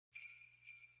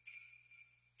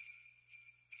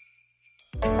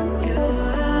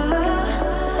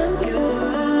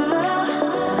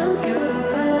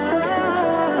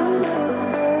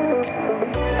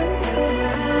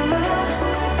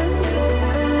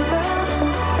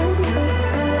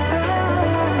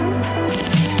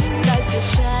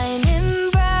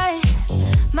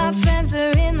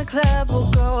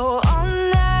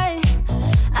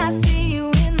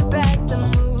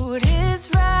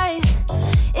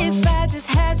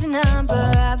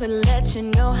number, I will let you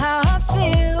know how I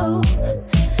feel.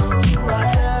 You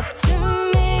walk up to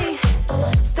me,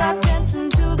 start dancing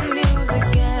to the music,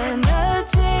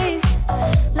 energies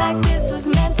like this was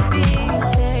meant to be.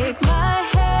 Take my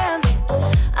hand,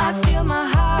 I feel my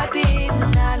heartbeat,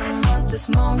 and I don't want this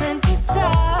moment to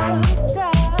stop.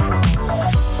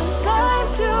 Time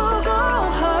to go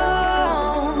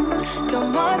home,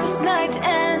 don't want this night to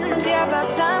end. Yeah, about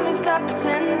time we stop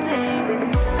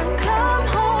pretending. Come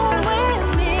home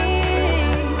with me,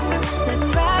 let's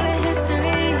write a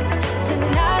history.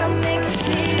 Tonight I'll make you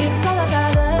see. It's all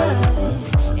about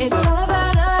us, it's all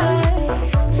about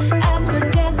us. As we're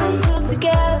dancing close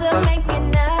together,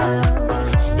 making out.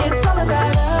 It's all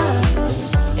about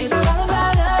us, it's all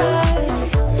about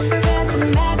us. There's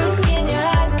some magic in your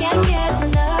eyes, can't get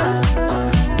enough.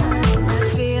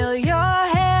 I feel your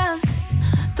hands,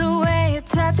 the way you're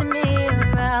touching me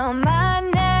around my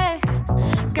neck.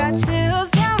 Got chills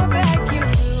down my back, you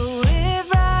do it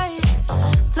right.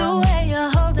 The way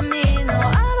you're holding me, no,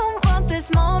 I don't want this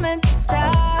moment to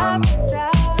stop.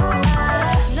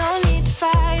 No need to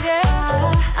fight it,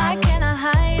 I cannot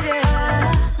hide it.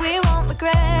 We won't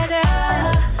regret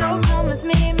it, so come with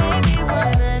me. Maybe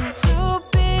we're meant to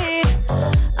be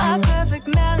a perfect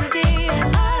melody,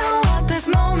 and I don't want this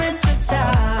moment to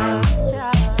stop.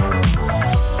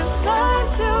 Time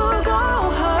to go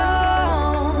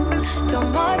home,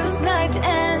 don't want this night to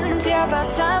end. Yeah,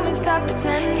 about time we stop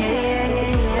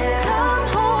pretending.